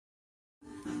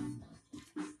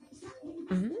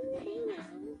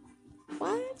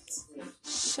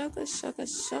sugar, sugar,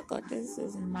 sugar. This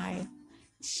is my,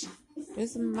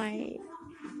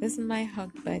 this is my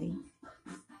hug buddy.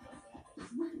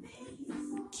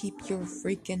 Keep your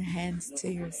freaking hands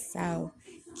to yourself.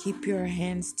 Keep your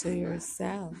hands to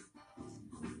yourself.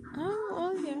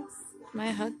 Oh yes,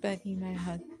 my hug buddy, my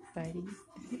hug buddy.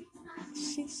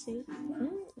 She.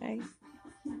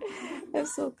 I'm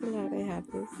so glad I have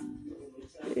this.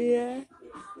 Yeah,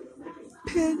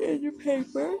 pen and your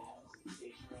paper.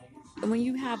 When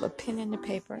you have a pen and a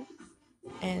paper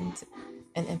and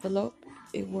an envelope,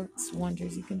 it works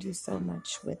wonders. You can do so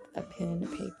much with a pen and a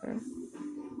paper.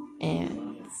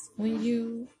 And when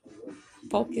you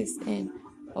focus in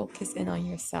on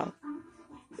yourself,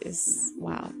 is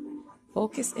wow.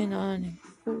 Focus in on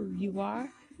who you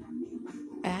are.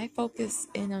 I focus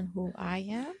in on who I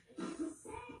am,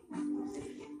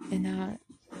 and not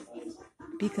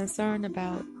be concerned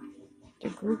about the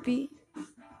groupie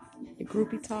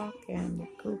talk and the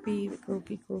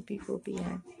groupie,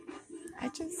 and I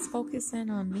just focus in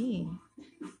on me.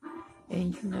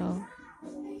 And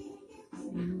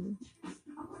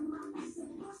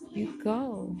you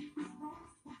go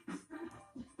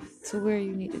to where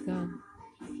you need to go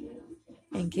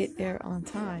and get there on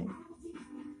time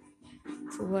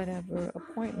to whatever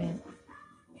appointment.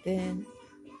 Then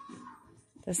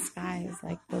the sky is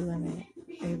like the limit.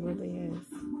 It really is,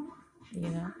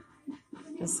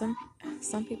 But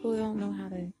some people don't know how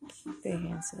to keep their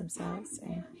hands to themselves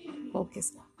and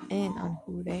focus in on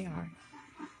who they are.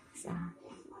 So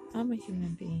I'm a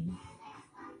human being.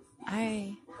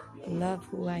 I love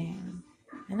who I am,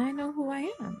 and I know who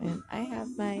I am, and I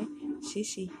have my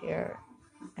shishi here.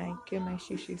 I give my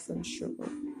shishi some sugar.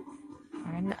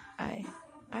 I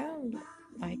don't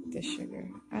like the sugar.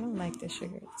 I don't like the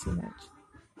sugar too much.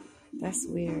 That's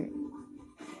weird.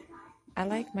 I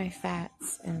like my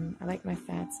fats, and I like my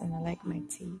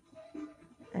tea.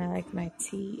 And I like my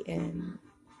tea in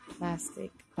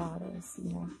plastic bottles,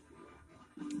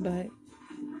 But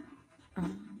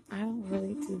I don't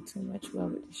really do too much well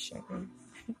with the sugar.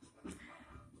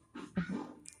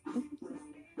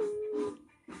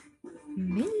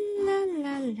 Me la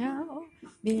la la,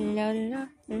 me la la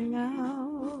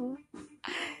la.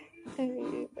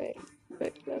 Wait,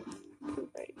 let me put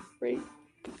my great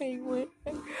penguin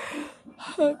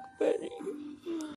hug